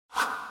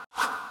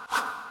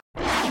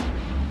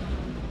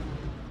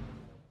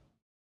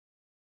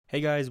Hey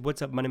guys,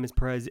 what's up? My name is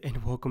Prez,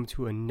 and welcome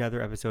to another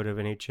episode of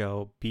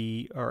NHL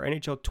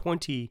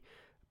 20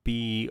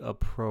 Be a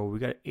Pro. We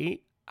got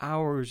 8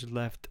 hours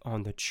left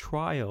on the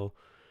trial,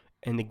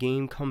 and the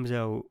game comes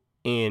out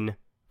in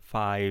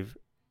 5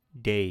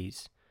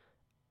 days.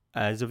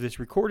 As of this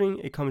recording,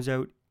 it comes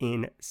out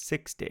in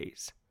 6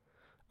 days.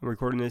 I'm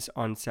recording this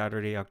on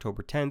Saturday,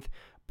 October 10th.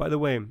 By the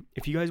way,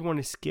 if you guys want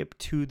to skip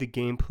to the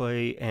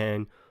gameplay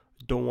and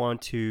don't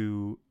want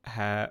to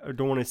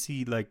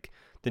see like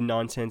the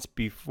nonsense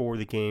before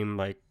the game,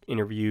 like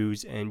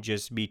interviews and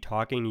just be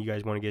talking, you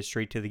guys want to get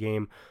straight to the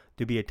game,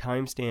 there'll be a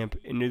timestamp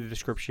in the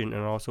description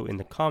and also in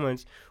the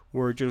comments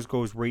where it just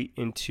goes right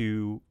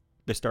into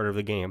the start of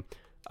the game.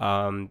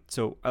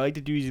 So I like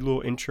to do these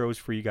little intros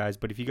for you guys,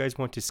 but if you guys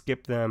want to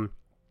skip them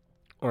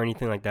or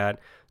anything like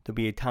that, there'll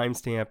be a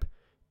timestamp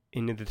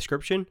in the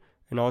description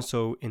and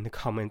also in the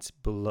comments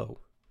below.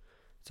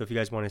 So if you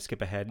guys want to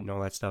skip ahead and all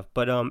that stuff.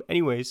 But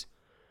anyways,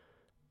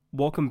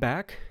 welcome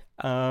back.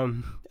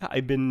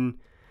 I've been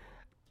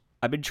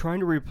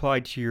trying to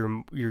reply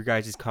to your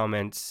guys'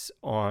 comments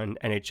on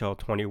NHL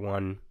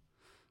 21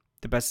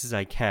 the best as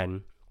I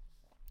can.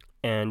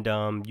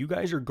 And you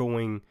guys are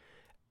going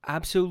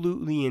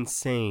absolutely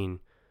insane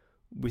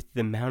with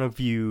the amount of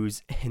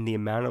views and the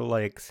amount of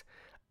likes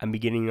I'm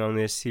getting on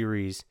this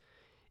series.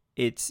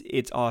 It's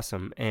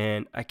awesome,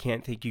 and I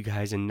can't thank you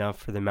guys enough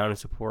for the amount of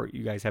support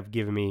you guys have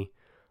given me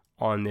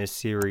on this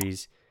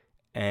series.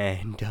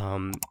 And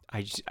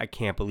I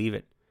can't believe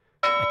it.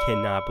 I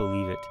cannot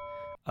believe it.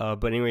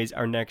 But anyways,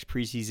 our next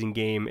preseason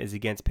game is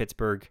against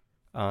Pittsburgh.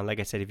 Like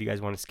I said, if you guys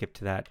want to skip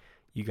to that,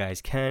 you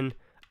guys can.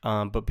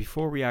 But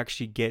before we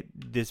actually get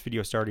this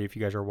video started, if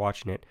you guys are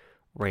watching it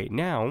right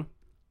now,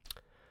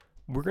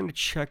 we're going to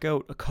check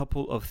out a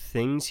couple of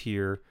things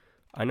here.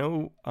 I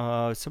know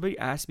somebody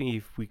asked me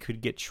if we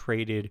could get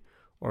traded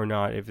or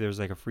not, if there's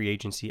like a free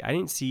agency. I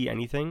didn't see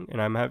anything,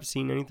 and I haven't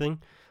seen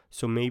anything.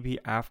 So maybe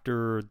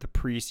after the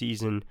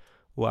preseason,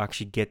 we'll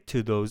actually get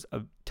to those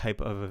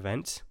type of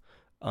events.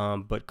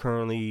 But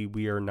currently,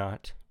 we are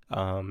not.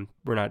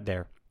 We're not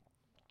there.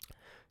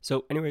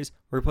 So, anyways,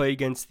 we're gonna play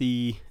against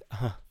the.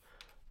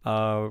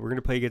 We're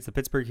gonna play against the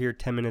Pittsburgh here.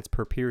 10 minutes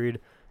per period.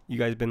 You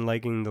guys have been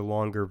liking the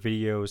longer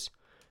videos,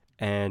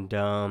 and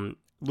a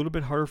little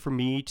bit harder for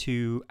me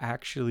to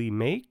actually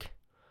make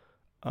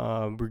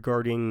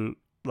regarding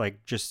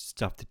like just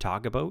stuff to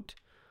talk about.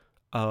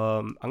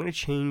 I'm gonna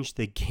change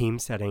the game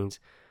settings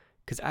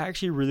because I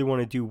actually really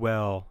want to do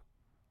well.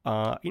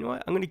 You know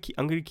what? I'm gonna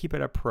keep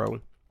it at pro.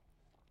 I'm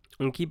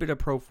gonna keep it at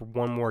pro for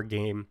one more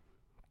game.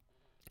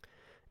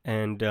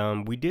 And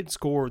we did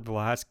score the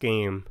last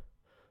game.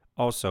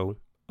 Also,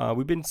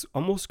 we've been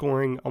almost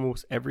scoring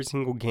almost every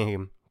single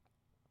game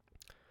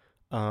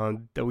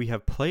that we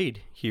have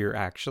played here.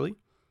 Actually,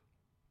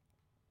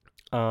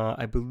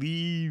 I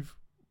believe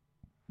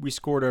we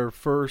scored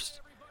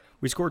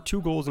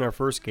 2 goals in our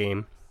first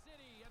game.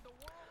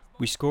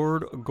 We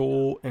scored a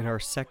goal in our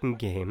second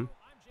game.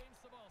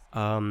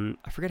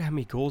 I forget how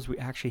many goals we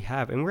actually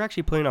have, and we're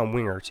actually playing on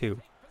winger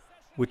too,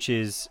 which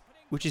is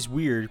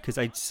weird because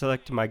I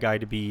selected my guy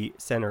to be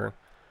center,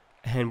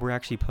 and we're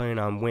actually playing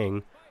on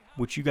wing,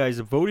 which you guys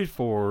have voted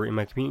for in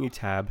my community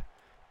tab.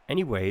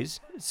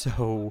 Anyways,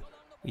 so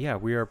yeah,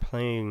 we are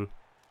playing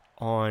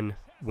on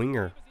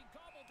winger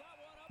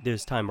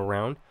this time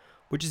around,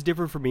 which is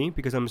different for me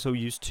because I'm so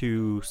used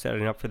to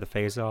setting up for the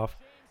face-off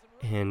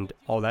and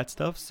all that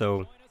stuff.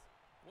 So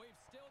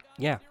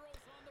yeah.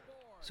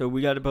 So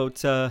we got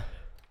about,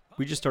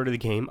 we just started the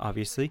game,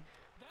 obviously.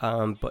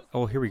 But,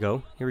 oh, here we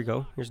go. Here's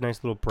a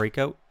nice little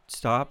breakout.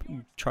 Stop.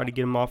 Try to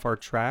get him off our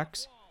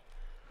tracks.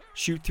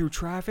 Shoot through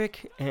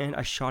traffic. And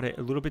I shot it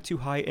a little bit too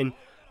high. And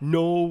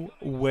no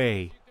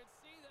way.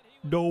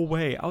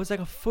 I was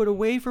like a foot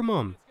away from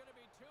him.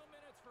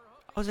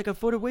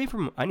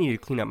 I need to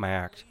clean up my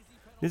act.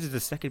 This is the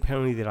second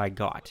penalty that I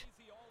got.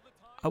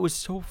 I was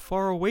so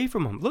far away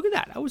from him. Look at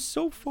that. I was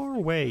so far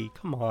away.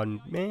 Come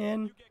on,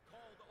 man.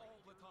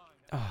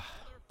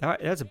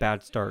 That's a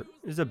bad start.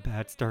 This is a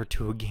bad start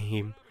to a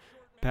game.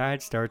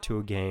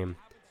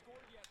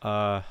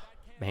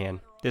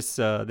 Man, this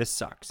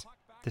sucks.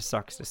 This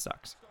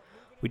sucks.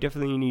 We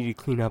definitely need to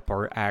clean up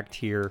our act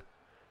here,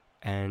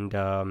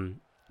 and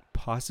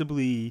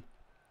possibly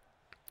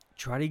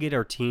try to get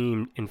our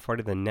team in front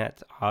of the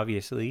net,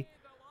 obviously,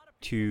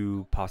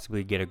 to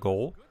possibly get a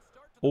goal,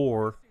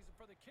 or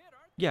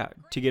to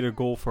get a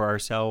goal for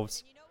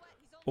ourselves,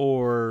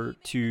 or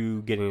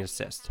to get an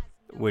assist,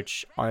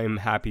 which I'm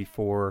happy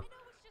for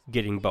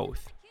getting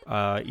both.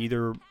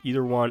 Either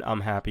one, I'm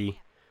happy.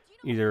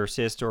 Either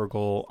assist or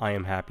goal, I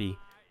am happy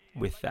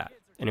with that.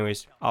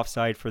 Anyways,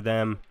 offside for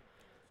them.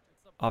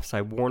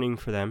 Offside warning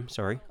for them.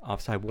 Sorry,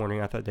 offside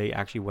warning. I thought they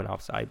actually went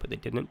offside, but they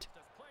didn't.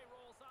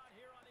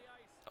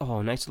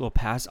 Oh, nice little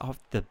pass off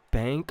the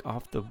bank,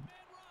 off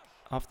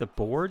the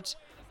boards.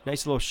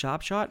 Nice little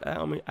shot.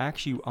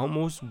 Actually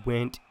almost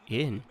went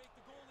in.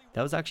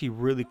 That was actually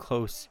really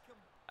close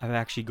of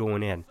actually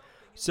going in.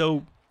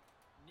 So,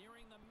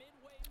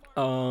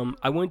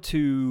 I went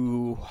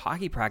to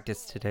hockey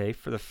practice today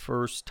for the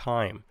first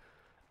time.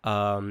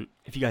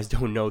 If you guys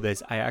don't know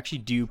this, I actually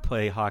do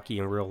play hockey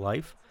in real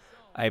life.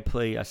 I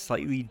play a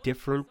slightly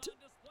different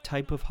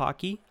type of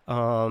hockey.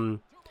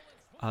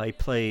 I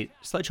play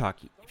sledge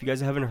hockey. If you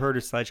guys haven't heard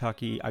of sledge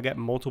hockey, I got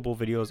multiple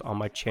videos on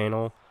my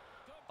channel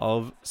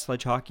of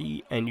sledge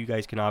hockey, and you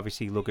guys can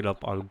obviously look it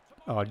up on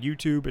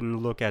YouTube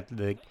and look at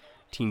the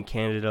Team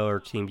Canada or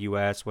Team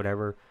US,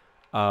 whatever.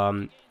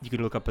 You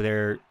can look up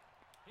there.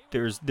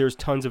 There's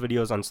tons of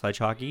videos on sledge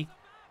hockey,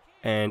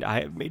 and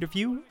I have made a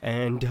few,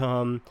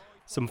 and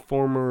some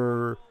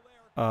former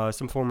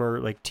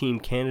like Team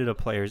Canada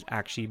players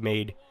actually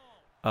makes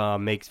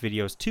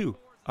videos too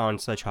on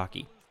sledge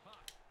hockey.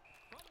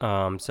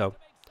 So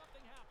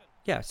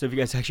yeah, so if you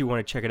guys actually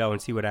want to check it out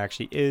and see what it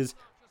actually is,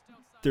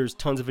 there's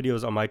tons of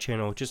videos on my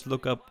channel. Just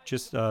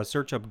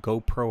search up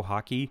GoPro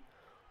Hockey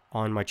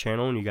on my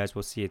channel, and you guys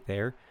will see it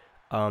there.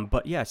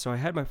 But yeah, so I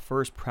had my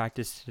first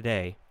practice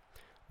today,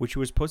 which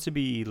was supposed to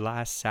be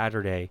last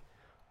Saturday,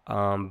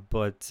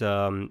 but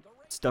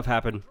stuff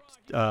happened.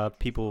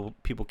 People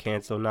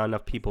canceled. Not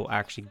enough people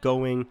actually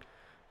going,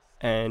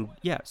 and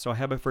yeah, so I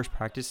had my first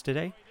practice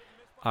today.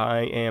 I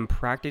am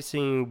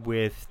practicing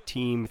with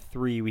Team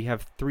 3. We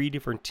have 3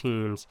 different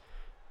teams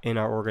in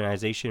our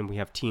organization. We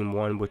have Team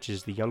 1, which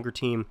is the younger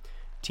team,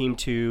 Team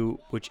 2,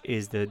 which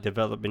is the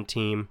development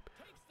team,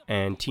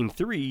 and Team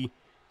 3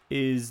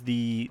 is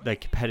the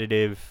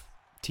competitive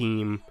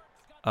team,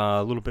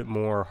 a little bit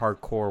more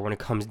hardcore when it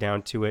comes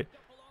down to it.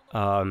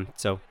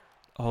 So,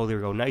 oh, there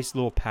we go. Nice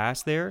little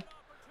pass there.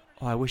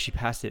 Oh, I wish he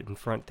passed it in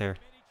front there.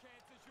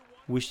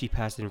 That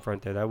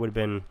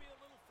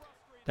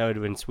would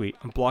have been sweet.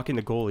 I'm blocking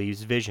the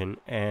goalie's vision,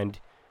 and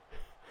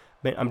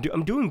man, I'm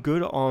doing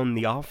good on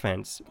the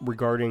offense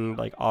regarding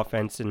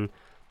offense and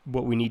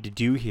what we need to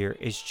do here.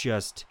 It's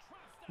just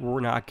we're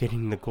not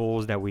getting the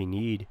goals that we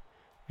need.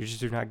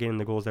 They're not getting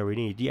the goals that we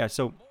need. Yeah,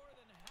 so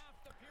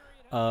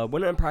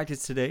went on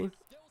practice today.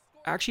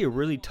 Actually, a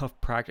really tough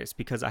practice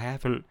because I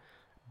haven't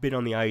been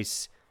on the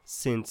ice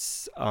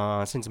since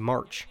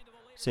March,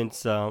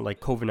 since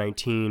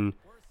COVID-19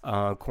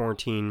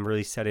 quarantine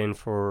really set in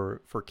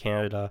for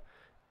Canada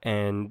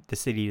and the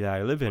city that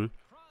I live in.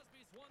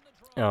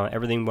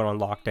 Everything went on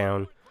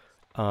lockdown,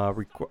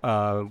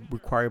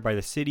 required by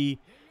the city.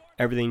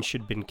 Everything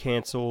should have been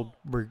canceled.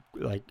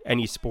 Like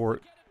any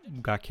sport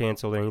got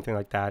canceled or anything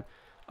like that,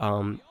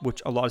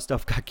 which a lot of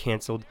stuff got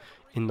canceled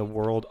in the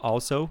world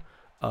also.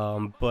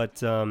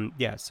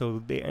 Yeah,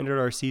 so they ended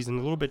our season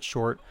a little bit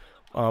short.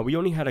 We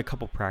only had a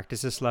couple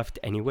practices left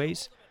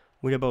anyways.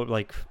 We had about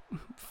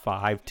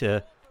 5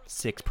 to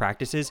 6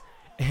 practices.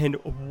 And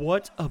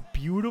what a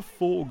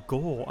beautiful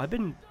goal. I've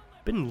been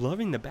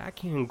loving the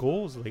backhand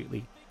goals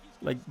lately.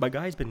 My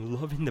guy's been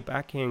loving the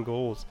backhand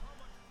goals.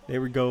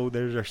 There we go.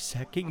 There's our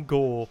second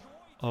goal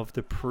of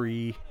the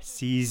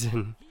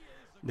pre-season.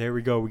 There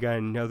we go. We got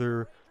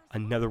another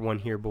one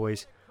here,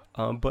 boys.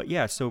 But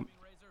yeah, so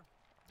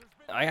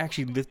I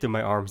actually lifted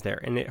my arms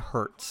there, and it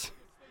hurts.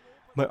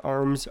 My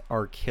arms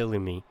are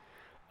killing me.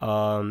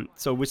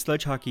 So with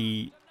sledge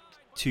hockey,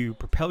 to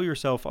propel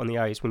yourself on the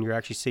ice when you're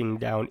actually sitting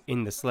down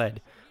in the sled,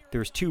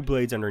 there's 2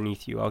 blades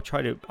underneath you. I'll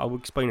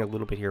explain a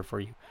little bit here for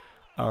you.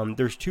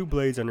 There's 2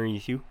 blades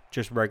underneath you,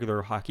 just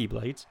regular hockey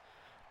blades.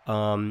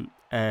 And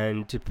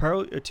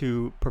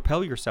to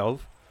propel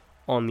yourself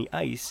on the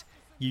ice,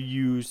 you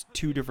use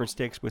 2 different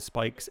sticks with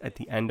spikes at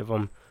the end of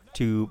them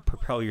to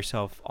propel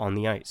yourself on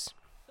the ice.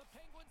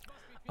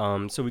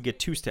 So we get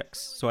 2 sticks.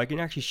 So I can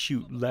actually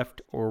shoot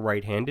left or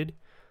right-handed,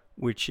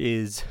 which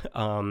is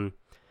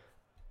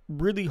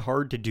really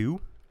hard to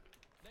do,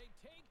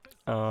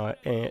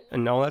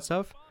 and all that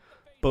stuff.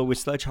 But with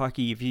sledge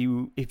hockey,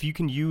 if you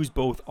can use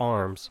both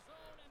arms,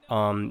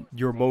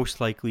 you're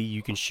most likely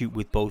you can shoot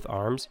with both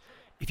arms.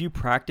 If you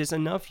practice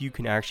enough, you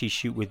can actually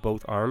shoot with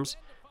both arms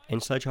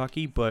in sledge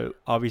hockey. But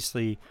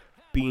obviously,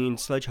 being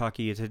sledge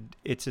hockey,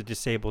 it's a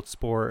disabled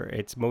sport.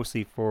 It's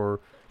mostly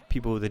for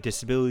people with a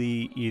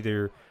disability.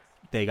 Either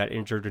they got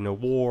injured in a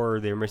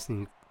war, they're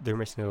missing their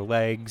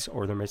legs,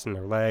 or they're missing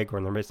their leg, or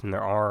they're missing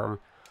their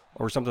arm,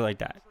 or something like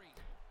that,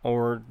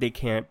 or they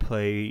can't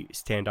play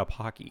stand-up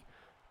hockey.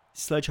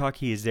 Sledge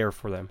hockey is there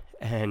for them,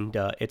 and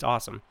it's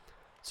awesome.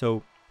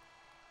 So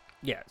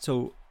yeah,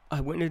 so I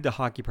went into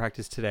hockey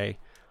practice today.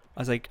 I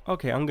was like,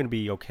 okay, I'm gonna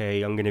be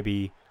okay. I'm gonna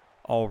be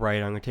all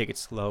right. I'm gonna take it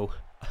slow.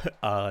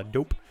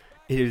 Nope,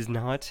 it is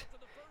not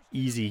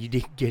easy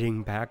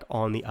getting back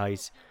on the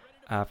ice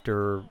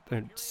after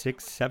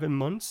 6-7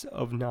 months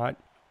of not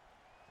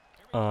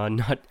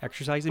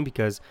exercising,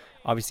 because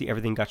obviously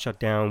everything got shut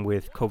down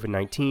with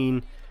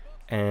COVID-19,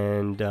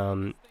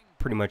 and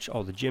pretty much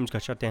all the gyms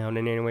got shut down.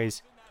 And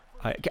anyways,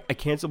 I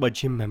canceled my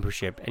gym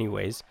membership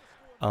anyways,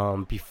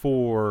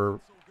 before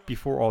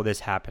all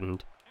this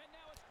happened.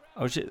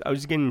 I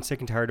was getting sick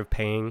and tired of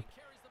paying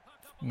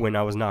when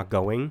I was not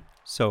going,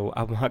 so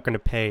I'm not going to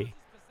pay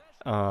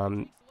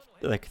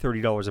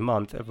 $30 a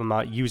month if I'm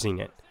not using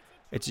it.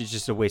 It's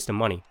just a waste of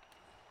money.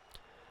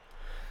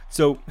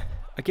 So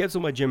I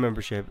canceled my gym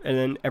membership, and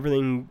then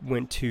everything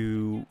went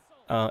with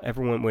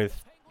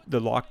the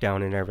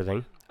lockdown and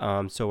everything.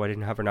 So I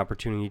didn't have an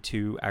opportunity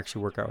to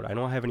actually work out. I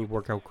don't have any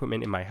workout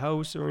equipment in my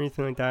house or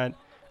anything like that.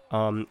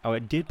 I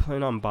did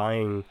plan on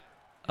buying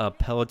a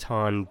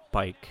Peloton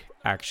bike,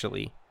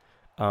 actually.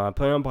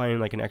 Plan on buying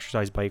like an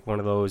exercise bike, one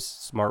of those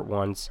smart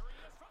ones,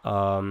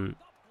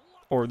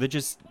 or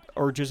just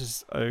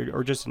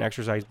an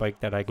exercise bike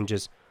that I can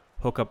just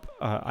hook up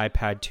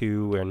iPad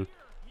to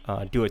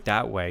and do it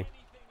that way.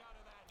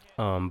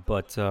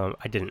 But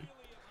I didn't.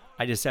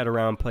 I just sat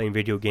around playing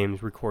video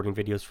games, recording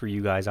videos for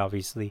you guys,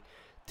 obviously,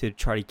 to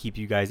try to keep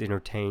you guys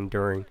entertained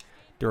during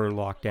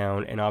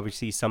lockdown. And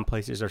obviously, some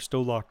places are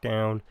still locked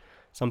down,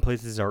 some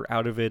places are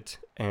out of it,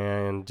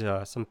 and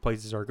some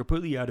places are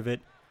completely out of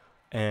it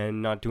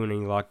and not doing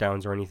any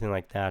lockdowns or anything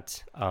like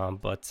that.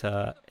 But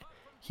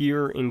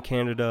here in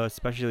Canada,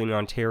 especially in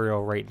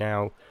Ontario right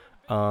now,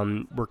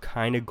 we're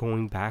kind of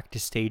going back to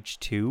stage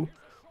 2.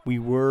 We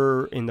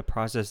were in the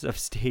process of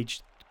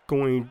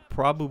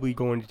probably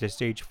going to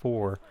stage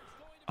 4.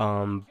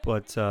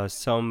 But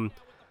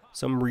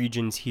some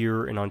regions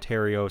here in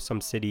Ontario,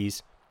 some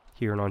cities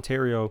here in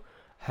Ontario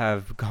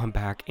have gone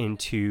back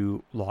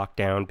into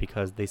lockdown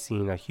because they've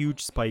seen a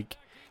huge spike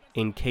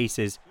in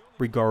cases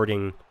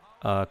regarding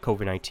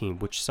COVID-19,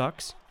 which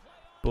sucks.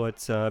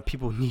 But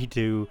people need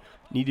to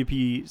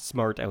be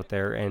smart out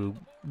there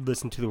and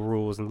listen to the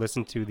rules and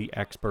listen to the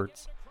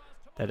experts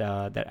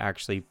that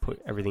actually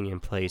put everything in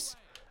place.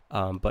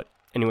 But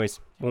anyways,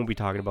 won't be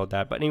talking about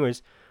that. But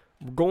anyways,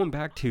 going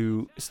back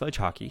to sledge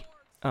hockey.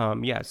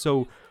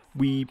 So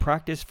we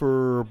practiced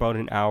for about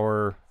an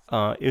hour.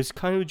 It was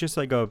kind of just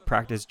like a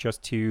practice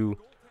just to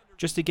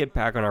get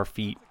back on our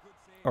feet,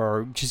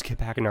 or just get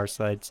back in our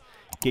sleds,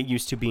 get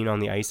used to being on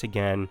the ice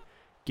again,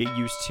 get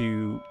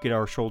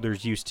our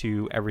shoulders used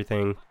to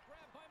everything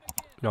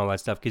and all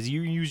that stuff, because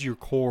you use your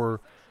core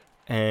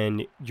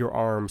and your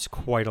arms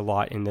quite a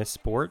lot in this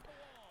sport.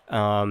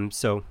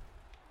 So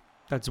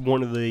that's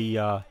one of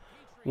the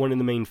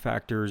main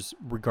factors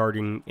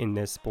regarding in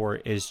this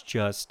sport is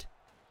just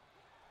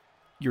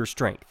your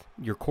strength,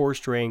 your core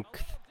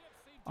strength,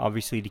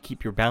 obviously to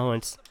keep your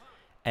balance,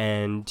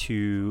 and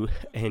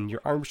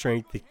your arm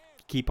strength to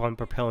keep on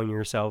propelling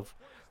yourself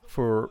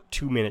for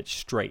 2 minutes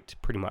straight,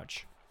 pretty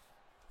much,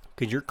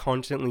 because you're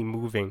constantly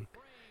moving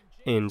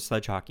in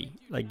sledge hockey.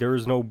 Like, there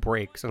is no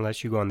breaks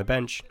unless you go on the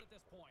bench.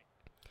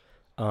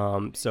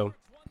 So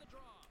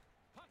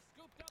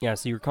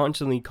you're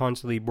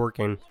constantly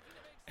working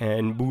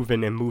and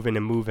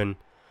moving.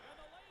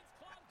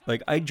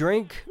 Like, I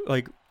drank,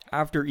 like,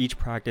 after each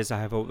practice, I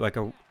have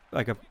a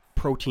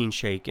protein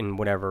shake and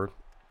whatever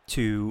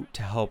to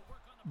help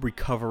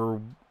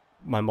recover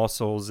my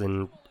muscles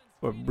and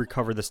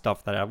recover the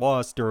stuff that I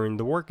lost during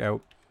the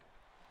workout.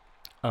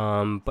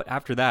 But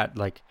after that,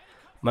 like,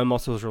 my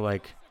muscles were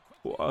like,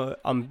 what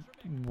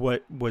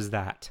was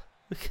that?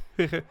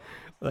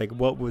 Like,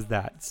 what was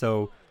that?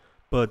 So,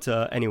 but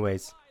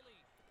anyways,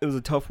 it was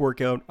a tough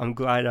workout. I'm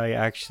glad I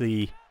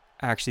actually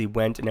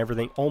went and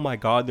everything. Oh my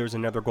God, there's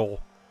another goal.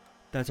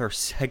 That's our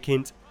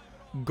second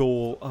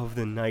goal of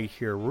the night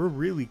here. We're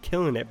really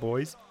killing it,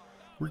 boys.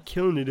 We're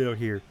killing it out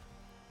here.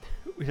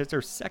 That's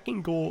our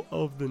second goal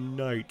of the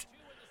night.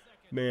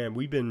 Man,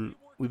 we've been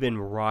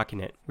rocking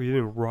it. We've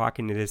been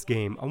rocking this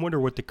game. I wonder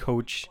what the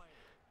coach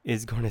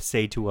is going to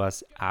say to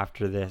us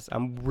after this.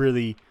 I'm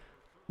really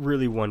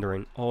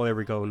wondering. Oh, there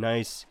we go.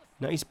 Nice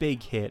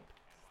big hit.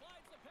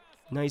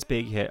 Nice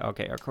big hit.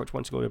 Okay, our coach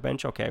wants to go to the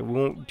bench. Okay, we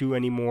won't do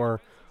any more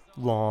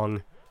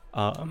long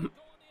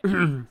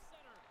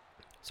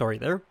sorry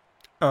there.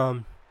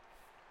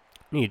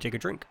 Need to take a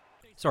drink.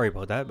 Sorry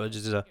about that, but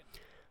just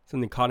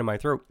something caught in my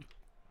throat.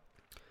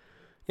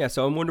 Yeah,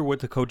 so I wonder what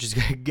the coach is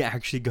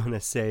actually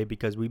gonna say,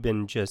 because we've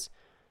been just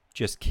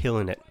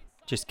killing it.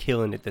 Just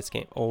killing it this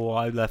game. Oh,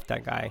 I left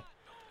that guy.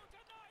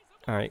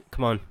 All right,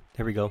 come on.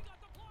 Here we go.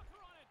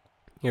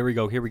 Here we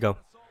go.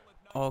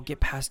 Oh, get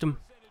past him.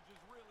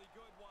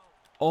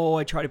 Oh,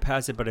 I tried to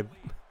pass it, but I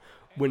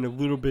went a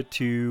little bit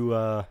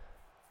too,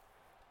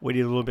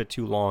 waited a little bit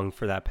too long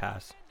for that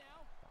pass.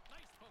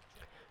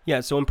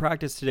 Yeah, so in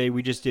practice today,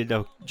 we just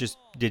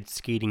did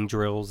skating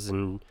drills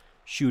and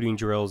shooting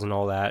drills and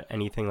all that,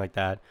 anything like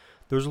that.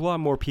 There's a lot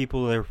more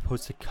people that are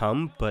supposed to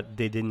come, but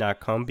they did not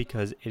come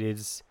because it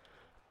is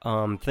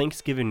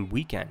Thanksgiving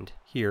weekend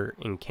here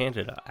in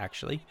Canada.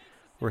 Actually,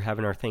 we're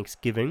having our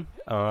Thanksgiving.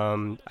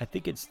 I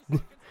think it's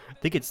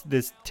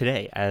this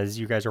today as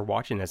you guys are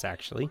watching this.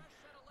 Actually,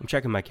 I'm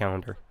checking my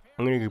calendar.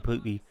 I'm gonna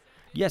completely.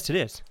 Yes, it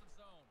is.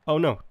 Oh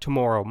no,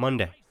 tomorrow,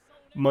 Monday.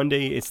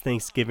 Monday is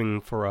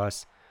Thanksgiving for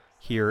us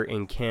here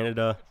in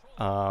Canada.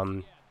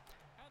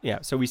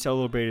 So we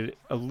celebrated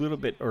a little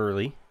bit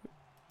early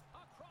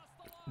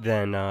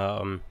than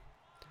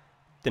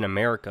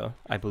America,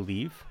 I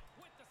believe.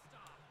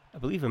 I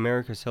believe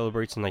America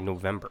celebrates in like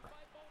November.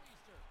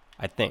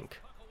 I think.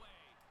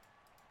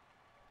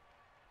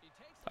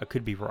 I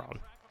could be wrong.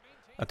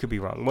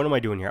 What am I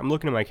doing here? I'm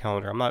looking at my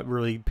calendar. I'm not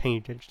really paying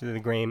attention to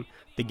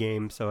the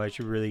game, so I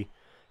should really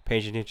pay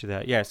attention to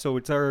that. Yeah, so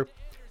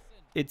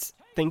it's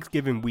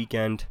Thanksgiving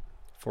weekend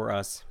for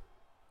us.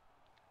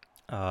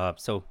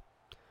 So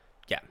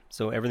yeah,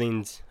 so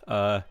everything's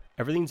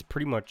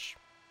pretty much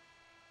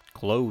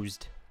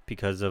closed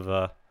because of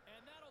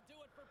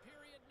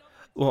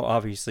well,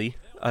 obviously,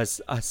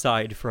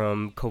 aside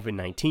from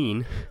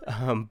COVID-19,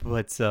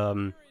 but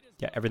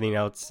yeah, everything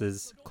else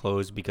is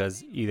closed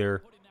because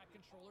either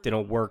they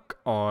don't work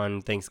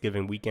on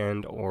Thanksgiving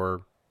weekend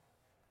or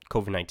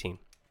COVID-19.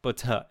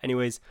 But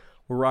anyways,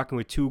 we're rocking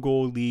with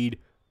 2-goal lead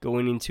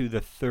going into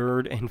the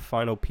third and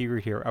final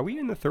period here. Are we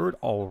in the third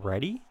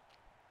already?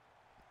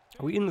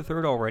 Are we in the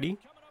third already?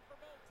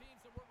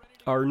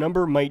 Our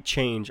number might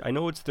change. I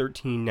know it's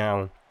 13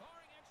 now,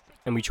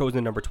 and we chose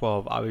the number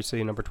 12.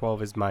 Obviously, number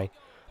 12 is my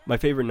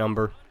favorite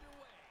number.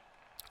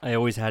 I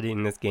always had it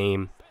in this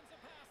game.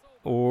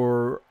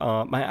 Or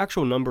my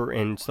actual number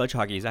in sledge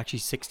hockey is actually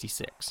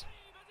 66,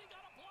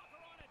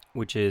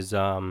 which is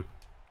oh,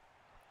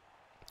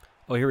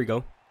 here we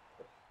go.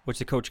 What's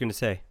the coach gonna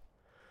say?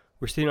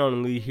 We're sitting on a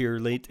lead here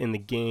late in the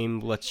game.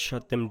 Let's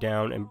shut them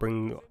down and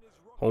bring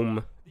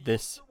home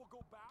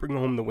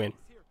the win.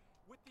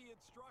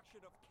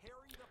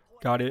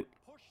 Got it.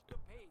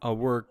 I'll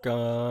work,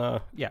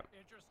 yeah,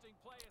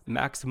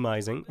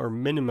 maximizing or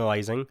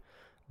minimalizing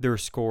their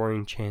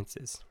scoring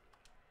chances.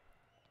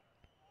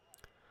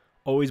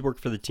 Always work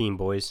for the team,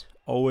 boys.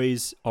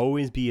 Always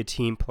be a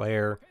team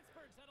player,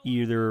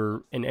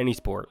 either in any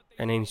sport.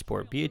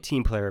 Be a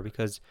team player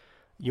because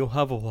you'll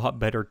have a lot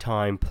better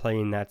time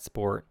playing that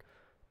sport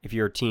if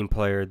you're a team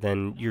player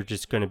than you're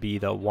just going to be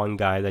the one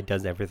guy that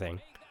does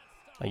everything.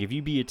 Like, if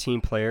you be a team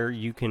player,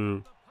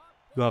 you'll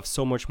have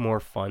so much more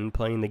fun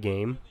playing the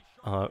game,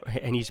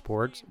 any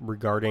sports,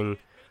 regarding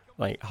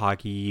like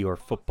hockey or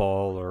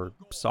football or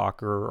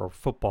soccer or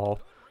football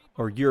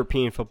or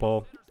European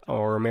football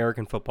or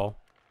American football.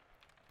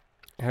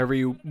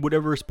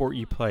 Whatever sport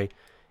you play,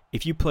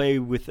 if you play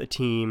with a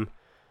team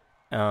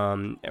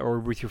or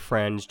with your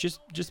friends, just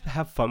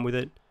have fun with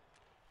it.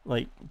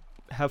 Like,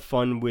 have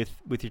fun with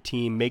your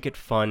team. Make it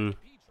fun.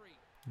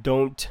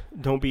 Don't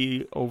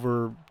be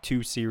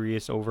too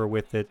serious over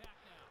with it.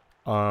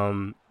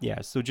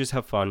 Yeah, so just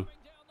have fun.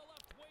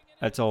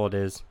 That's all it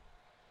is.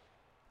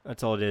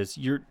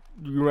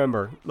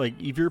 Remember,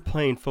 like, if you're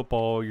playing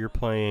football, you're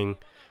playing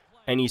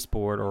any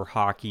sport or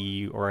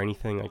hockey or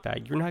anything like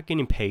that, you're not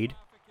getting paid.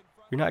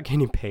 You're not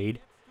getting paid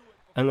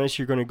unless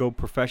you're going to go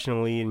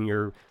professionally and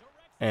you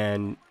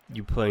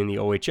play in the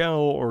OHL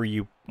or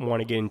you want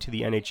to get into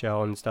the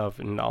NHL and stuff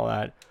and all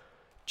that.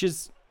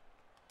 Just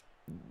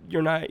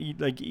you're not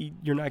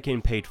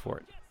getting paid for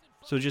it.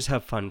 So just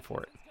have fun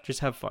for it.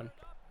 Just have fun.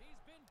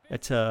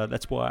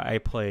 That's why I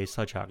play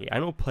sledge hockey. I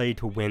don't play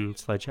to win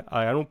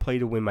I don't play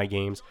to win my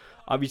games.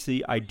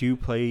 Obviously, I do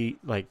play,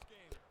 like,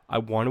 I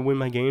want to win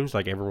my games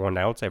like everyone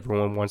else.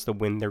 Everyone wants to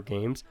win their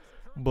games.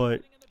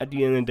 But at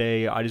the end of the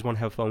day, I just want to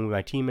have fun with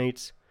my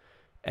teammates.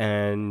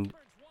 And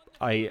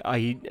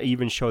I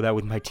even show that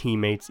with my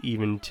teammates,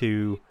 even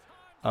to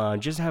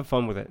just have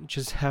fun with it.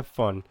 Just have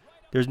fun.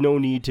 There's no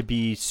need to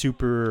be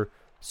super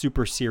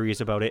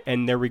serious about it.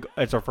 And there we go.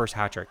 It's our first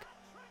hat trick.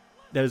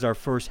 That is our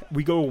first.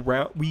 We go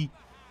around.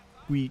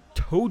 We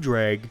toe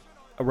drag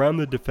around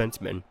the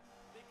defenseman,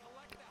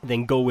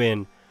 then go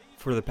in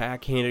for the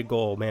backhanded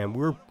goal. Man,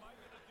 we're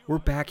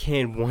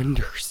backhand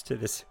wonders to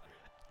this.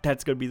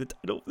 That's gonna be the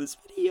title of this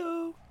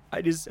video.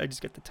 I just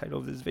got the title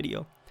of this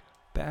video.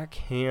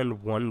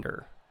 Backhand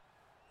wonder.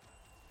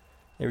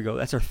 There we go.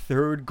 That's our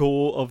third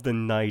goal of the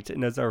night,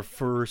 and that's our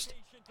first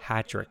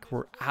hat trick.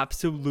 We're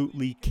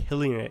absolutely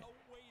killing it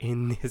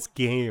in this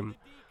game.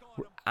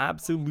 We're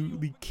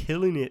absolutely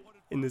killing it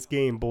in this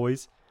game,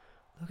 boys.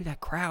 Look at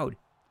that crowd.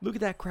 Look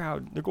at that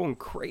crowd. They're going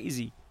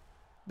crazy.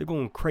 They're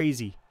going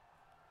crazy.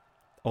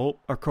 Oh,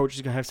 our coach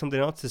is going to have something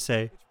else to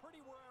say.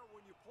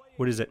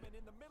 What is it?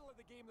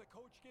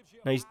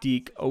 Nice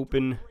deke.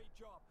 Open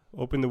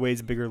the ways,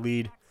 a bigger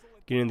lead.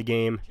 Get in the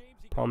game.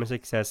 Promise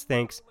success.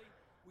 Thanks.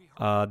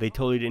 They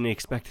totally didn't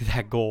expect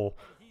that goal.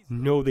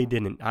 No, they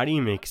didn't. I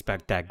didn't even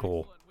expect that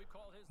goal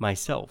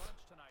myself.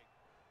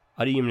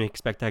 I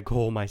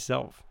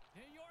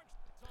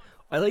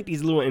like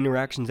these little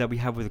interactions that we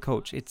have with the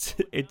coach. It's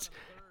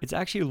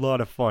actually a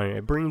lot of fun.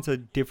 It brings a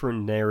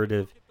different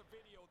narrative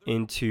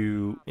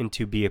into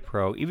Be a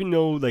Pro. Even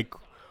though, like,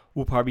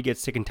 we'll probably get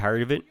sick and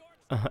tired of it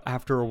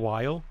after a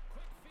while.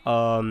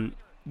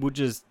 We'll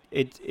just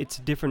it's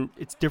a different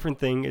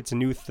thing. It's a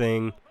new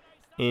thing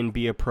in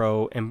Be a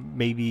Pro, and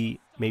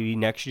maybe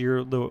next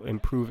year they'll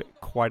improve it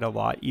quite a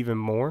lot, even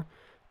more,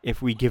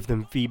 if we give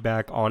them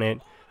feedback on it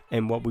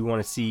and what we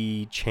want to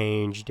see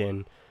changed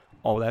and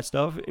all that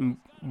stuff. And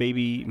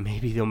maybe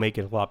they'll make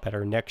it a lot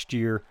better next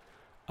year.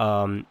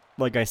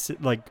 Like I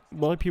said, like, a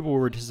lot of people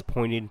were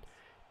disappointed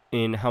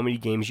in how many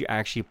games you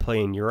actually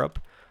play in Europe,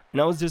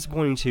 and I was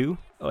disappointed too.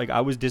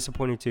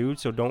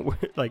 So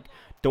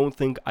don't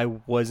think I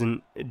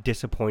wasn't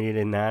disappointed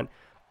in that.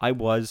 I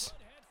was,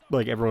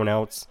 like everyone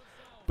else.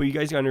 But you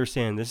guys gotta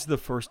understand, this is the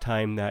first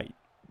time that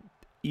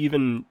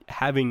even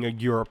having a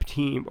Europe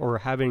team or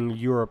having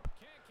Europe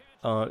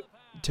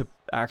to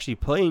actually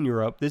play in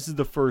Europe, this is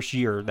the first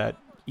year that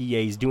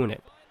EA is doing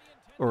it,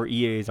 or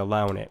EA is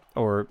allowing it,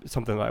 or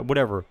something like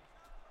whatever.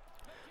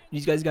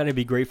 you guys got to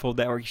be grateful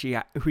that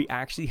we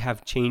actually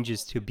have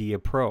changes to be a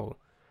pro.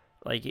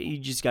 Like, you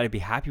just got to be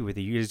happy with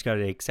it. You just got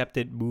to accept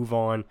it, move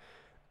on.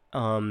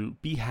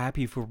 Be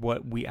happy for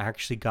what we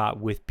actually got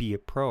with Be a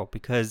Pro,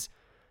 because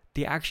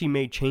they actually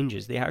made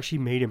changes. They actually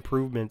made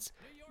improvements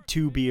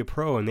to Be a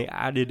Pro, and they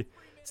added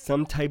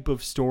some type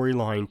of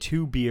storyline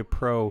to Be a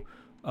Pro.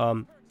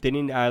 They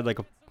didn't add like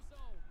a...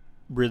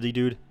 Really,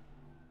 dude?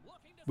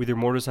 With your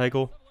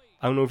motorcycle?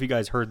 I don't know if you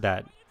guys heard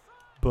that,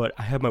 but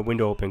I have my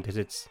window open because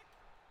it's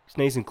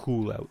nice and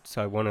cool out,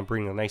 so I want to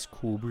bring a nice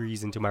cool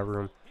breeze into my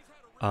room.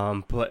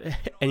 But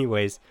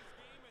anyways,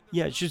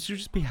 yeah,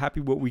 just be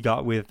happy what we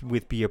got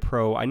with Be a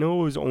Pro. I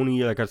know it was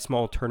only like a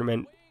small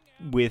tournament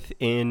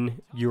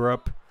within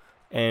Europe,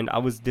 and I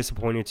was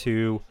disappointed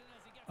too.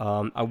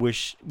 I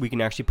wish we can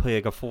actually play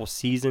like a full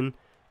season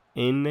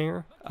in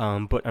there,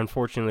 but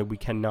unfortunately we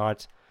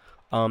cannot.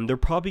 There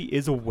probably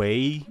is a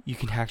way you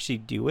can actually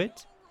do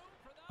it.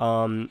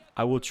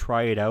 I will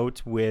try it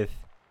out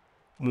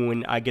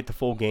when I get the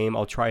full game.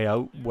 I'll try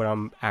out what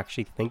I'm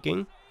actually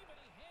thinking.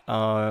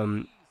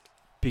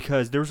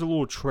 Because there's a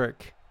little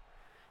trick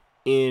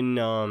in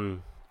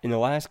the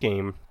last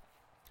game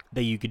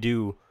that you could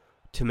do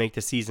to make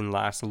the season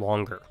last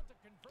longer.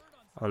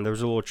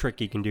 There's a little trick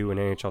you can do in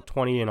NHL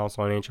 20 and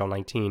also in NHL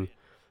 19.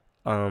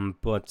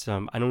 But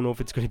I don't know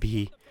if it's going to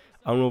be...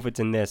 I don't know if it's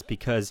in this,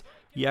 because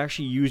you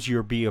actually use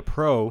your Be a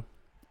Pro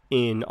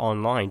in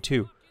online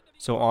too.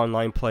 So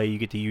online play, you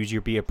get to use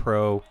your Be a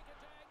Pro,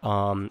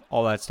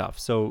 all that stuff.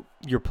 So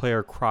your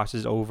player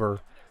crosses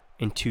over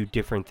into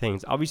different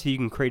things. Obviously, you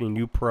can create a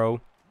new pro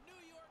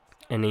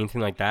and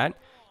anything like that.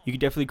 You can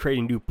definitely create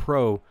a new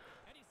pro,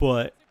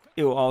 but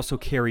it will also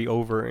carry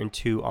over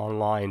into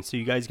online. So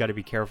you guys got to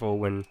be careful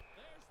when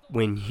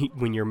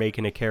you're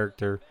making a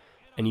character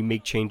and you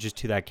make changes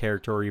to that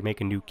character, or you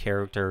make a new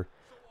character.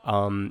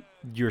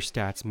 Your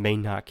stats may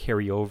not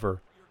carry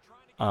over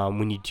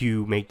when you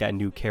do make that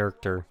new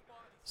character.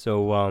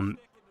 So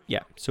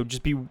yeah, so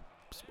just be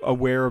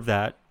aware of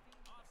that.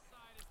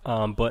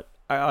 But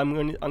I'm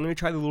gonna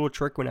try the little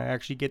trick when we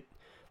actually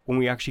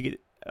get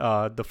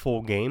the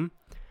full game.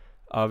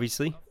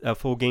 Obviously, a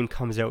full game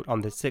comes out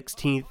on the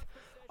 16th.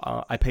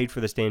 I paid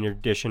for the standard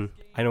edition.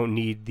 I don't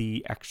need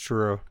the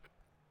extra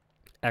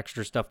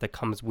stuff that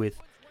comes with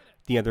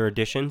the other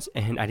editions,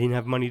 and I didn't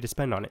have money to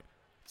spend on it.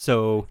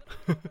 So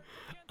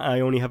I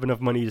only have enough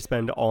money to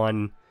spend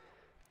on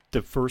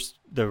the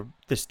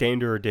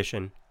standard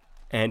edition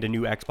and a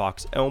new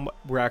Xbox.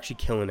 We're actually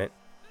killing it.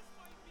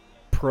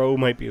 Pro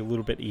might be a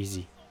little bit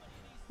easy,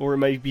 or it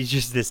might be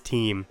just this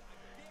team.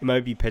 It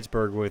might be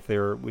Pittsburgh with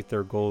their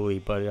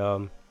goalie,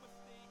 but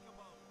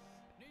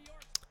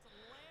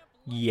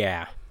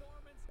yeah,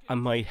 I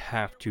might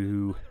have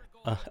to.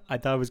 I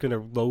thought I was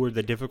gonna lower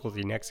the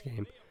difficulty next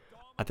game.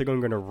 I think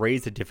I'm gonna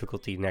raise the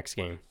difficulty next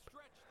game.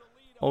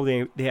 Oh,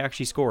 they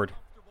actually scored.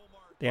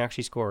 They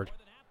actually scored.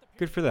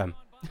 Good for them.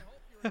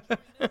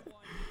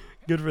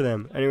 Good for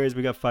them. Anyways,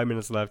 we got 5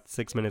 minutes left,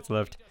 6 minutes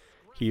left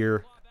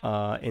here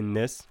in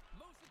this.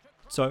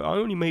 So I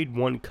only made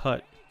one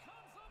cut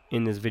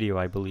in this video,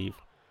 I believe.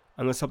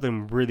 Unless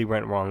something really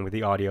went wrong with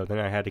the audio, then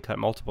I had to cut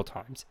multiple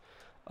times.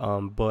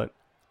 But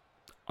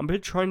I've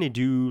been trying to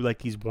do like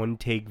these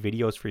one-take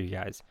videos for you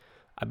guys.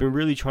 I've been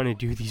really trying to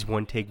do these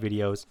one-take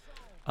videos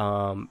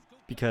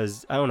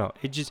because, I don't know,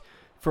 it just,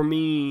 for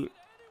me,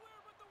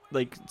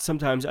 like,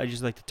 sometimes I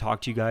just like to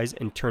talk to you guys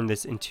and turn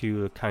this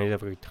into a kind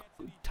of a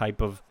type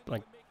of,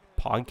 like,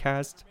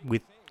 podcast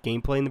with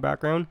gameplay in the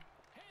background.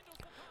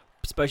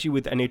 Especially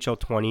with NHL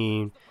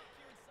 20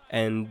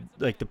 and,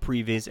 like, the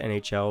previous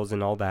NHLs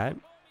and all that.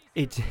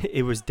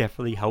 It was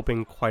definitely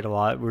helping quite a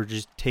lot. We're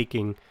just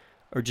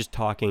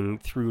talking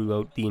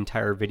throughout the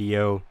entire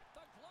video,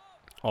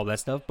 all that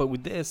stuff. But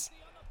with this,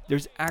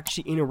 there's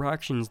actually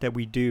interactions that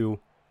we do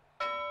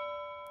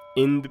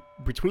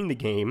between the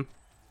game.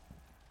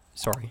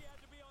 Sorry.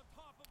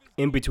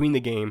 In between the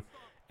game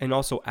and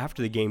also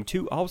after the game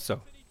too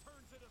also.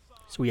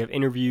 So we have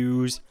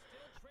interviews,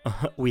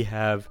 we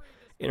have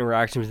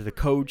interactions with the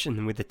coach and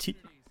then with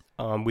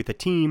the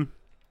team.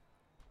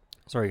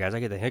 Sorry guys, I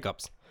get the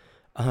hiccups.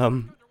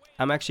 I'm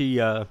actually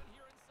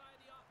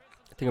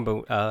thinking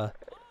about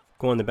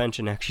going on the bench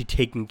and actually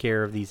taking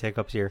care of these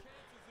hiccups here.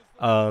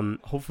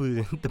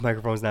 Hopefully the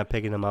microphone's not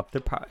picking them up.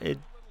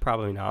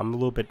 Probably not. I'm a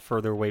little bit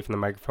further away from the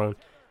microphone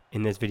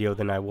in this video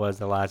than I was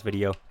the last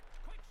video.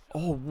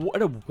 Oh,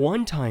 what a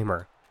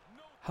one-timer.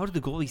 How did the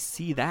goalie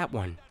see that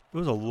one? There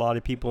was a lot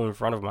of people in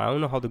front of him. I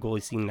don't know how the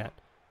goalie seen that.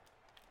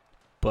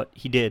 But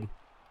he did.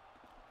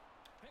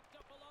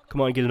 Come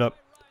on, get it up.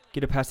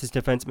 Get it past this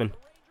defenseman.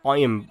 I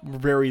am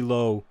very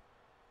low.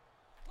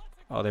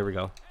 Oh, there we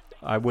go.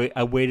 I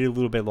waited a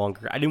little bit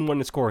longer. I didn't want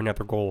to score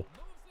another goal.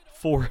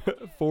 Four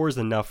is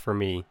enough for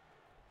me.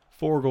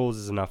 4 goals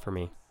is enough for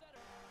me.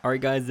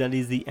 Alright guys, that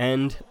is the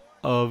end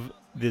of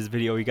this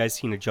video. You guys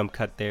seen a jump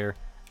cut there.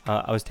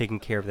 I was taking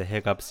care of the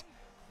hiccups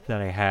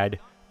that I had.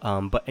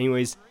 But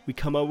anyways, we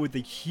come out with a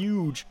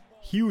huge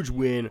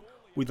win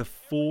with a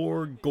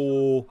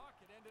 4-goal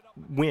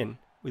win.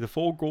 With a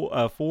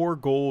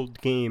 4-goal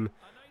game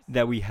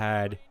that we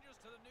had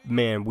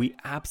man, we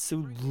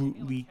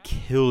absolutely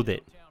killed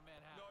it.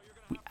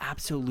 We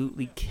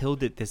absolutely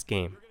killed it this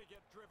game.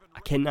 I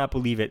cannot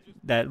believe it.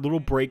 That little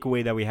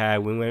breakaway that we had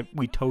when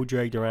we toe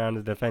dragged around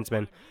the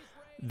defenseman,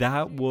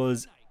 that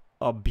was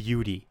a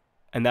beauty.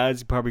 And that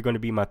is probably going to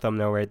be my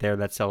thumbnail right there,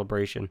 that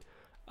celebration.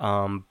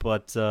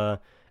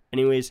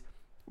 Anyways,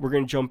 we're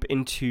going to jump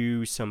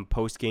into some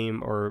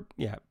post-game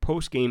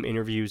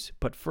interviews.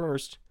 But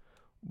first,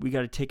 we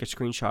got to take a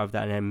screenshot of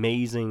that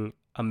amazing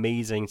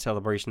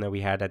celebration that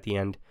we had at the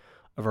end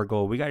of our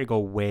goal. We got to go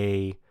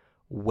way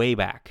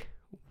back.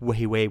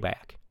 Way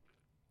back.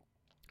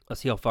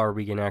 Let's see how far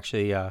we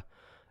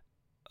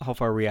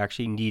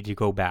actually need to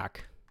go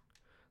back.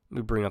 Let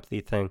me bring up the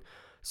thing.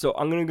 So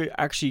I'm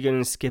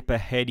gonna skip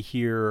ahead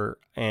here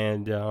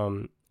and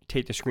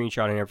take the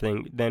screenshot and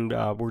everything. Then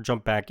we'll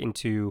jump back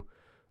into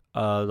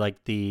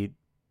like the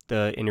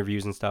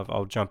interviews and stuff.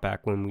 I'll jump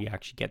back when we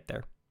actually get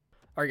there.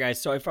 All right,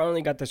 guys. So I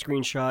finally got the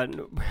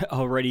screenshot.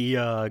 Already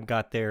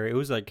got there. It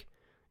was like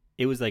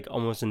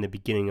almost in the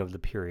beginning of the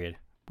period,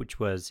 which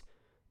was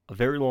a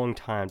very long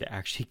time to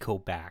actually go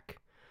back.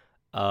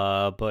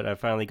 But I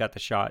finally got the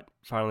shot.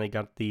 Finally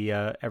got the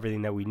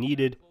everything that we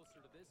needed.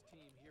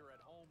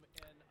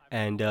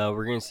 And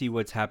we're going to see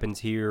what happens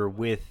here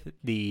with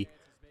the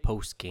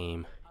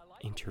post-game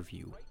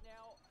interview.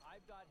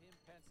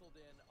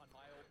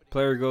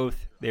 Player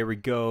growth, there we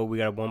go. We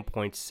got a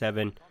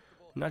 1.7.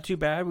 Not too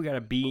bad. We got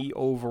a B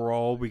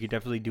overall. We could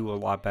definitely do a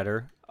lot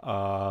better.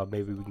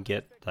 Maybe we can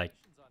get, like,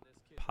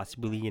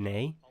 possibly an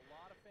A.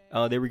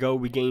 There we go.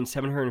 We gained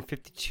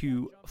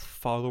 752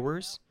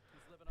 followers.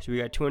 So we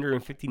got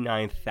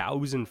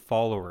 259,000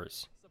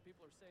 followers.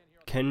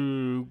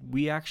 Can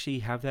we actually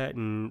have that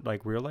in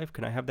like real life?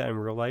 Can I have that in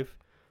real life?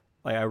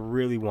 Like, I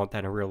really want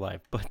that in real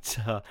life. But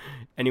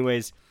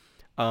anyways,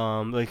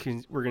 like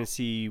we're gonna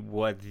see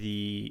what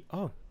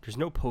there's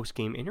no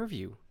post-game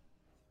interview.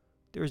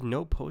 There's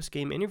no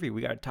post-game interview.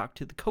 We gotta talk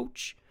to the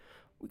coach.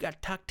 We gotta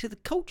talk to the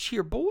coach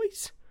here,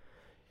 boys.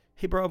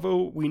 Hey,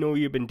 Bravo, we know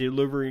you've been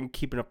delivering,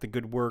 keeping up the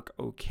good work.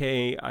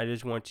 Okay, I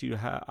just want you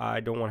to I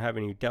don't want to have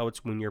any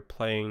doubts when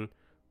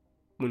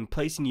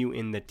placing you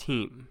in the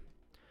team.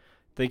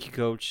 Thank you,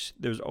 Coach.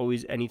 There's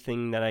always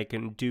anything that I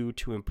can do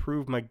to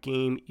improve my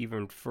game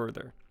even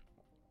further.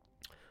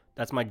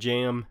 That's my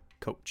jam,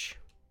 Coach.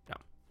 Now,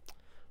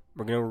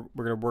 we're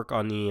gonna work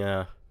on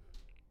the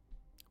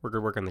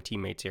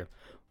teammates here.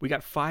 We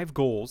got 5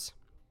 goals,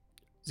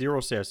 0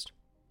 assists,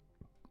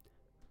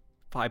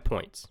 5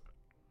 points.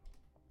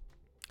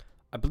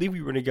 I believe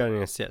we would have got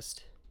an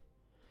assist,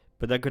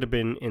 but that could have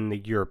been in the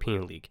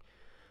European League.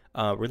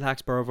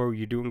 Relax, Bravo.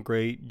 You're doing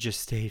great. Just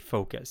stay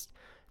focused.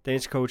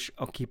 Thanks, Coach.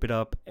 I'll keep it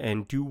up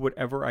and do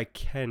whatever I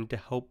can to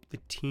help the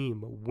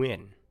team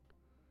win.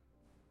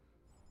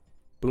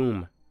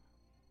 Boom.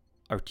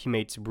 Our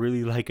teammates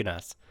really liking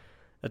us.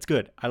 That's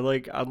good. I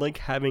like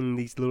having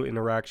these little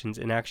interactions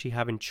and actually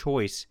having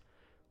choice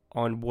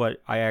on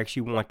what I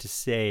actually want to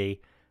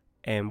say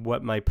and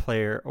what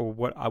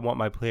I want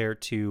my player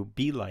to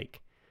be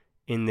like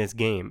in this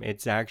game.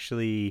 It's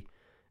actually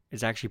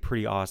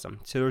pretty awesome.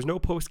 So there's no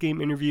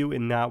post-game interview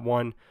in that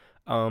one.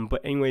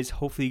 But anyways,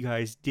 hopefully you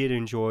guys did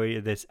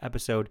enjoy this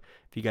episode.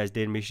 If you guys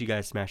did, make sure you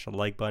guys smash the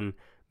like button.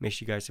 Make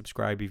sure you guys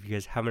subscribe if you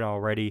guys haven't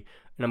already.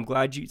 And I'm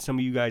glad some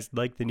of you guys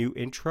like the new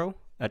intro.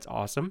 That's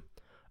awesome.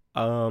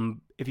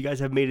 If you guys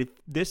have made it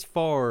this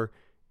far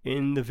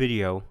in the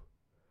video,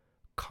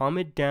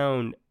 comment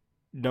down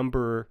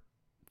number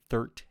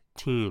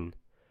 13.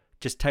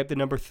 Just type the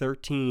number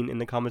 13 in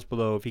the comments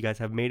below if you guys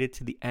have made it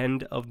to the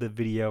end of the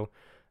video.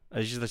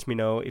 It just lets me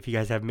know if you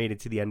guys have made it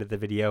to the end of the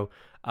video.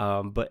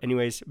 But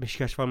anyways, make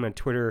sure you guys follow me on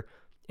Twitter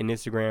and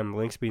Instagram.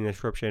 Links be in the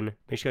description.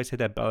 Make sure you guys hit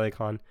that bell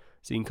icon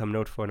so you can come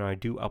notified when I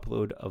do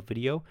upload a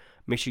video.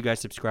 Make sure you guys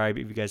subscribe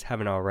if you guys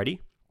haven't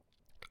already.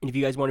 And if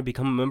you guys want to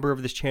become a member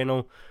of this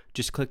channel,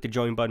 just click the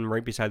join button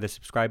right beside the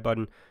subscribe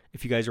button.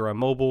 If you guys are on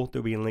mobile,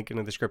 there'll be a link in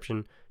the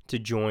description to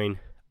join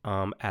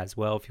as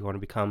well if you want to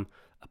become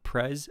a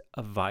Prez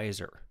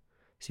advisor.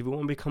 So if you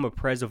want to become a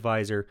Prez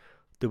advisor,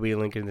 there'll be a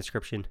link in the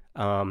description.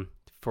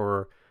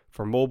 For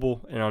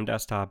mobile and on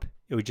desktop,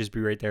 it would just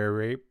be right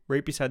there,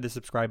 right beside the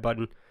subscribe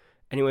button.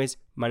 Anyways,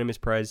 my name is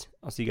Prez.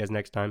 I'll see you guys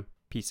next time.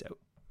 Peace out.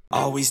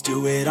 Always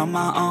do it on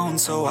my own,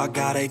 so I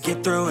gotta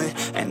get through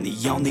it. And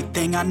the only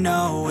thing I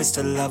know is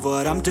to love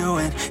what I'm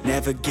doing.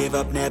 Never give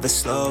up, never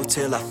slow,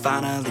 till I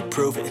finally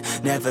prove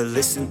it. Never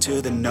listen to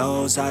the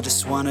no's, I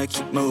just wanna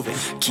keep moving.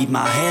 Keep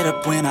my head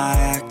up when I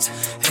act,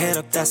 head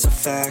up, that's a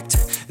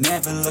fact.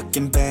 Never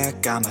looking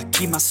back, I'ma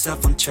keep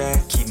myself on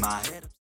track. Keep my head up.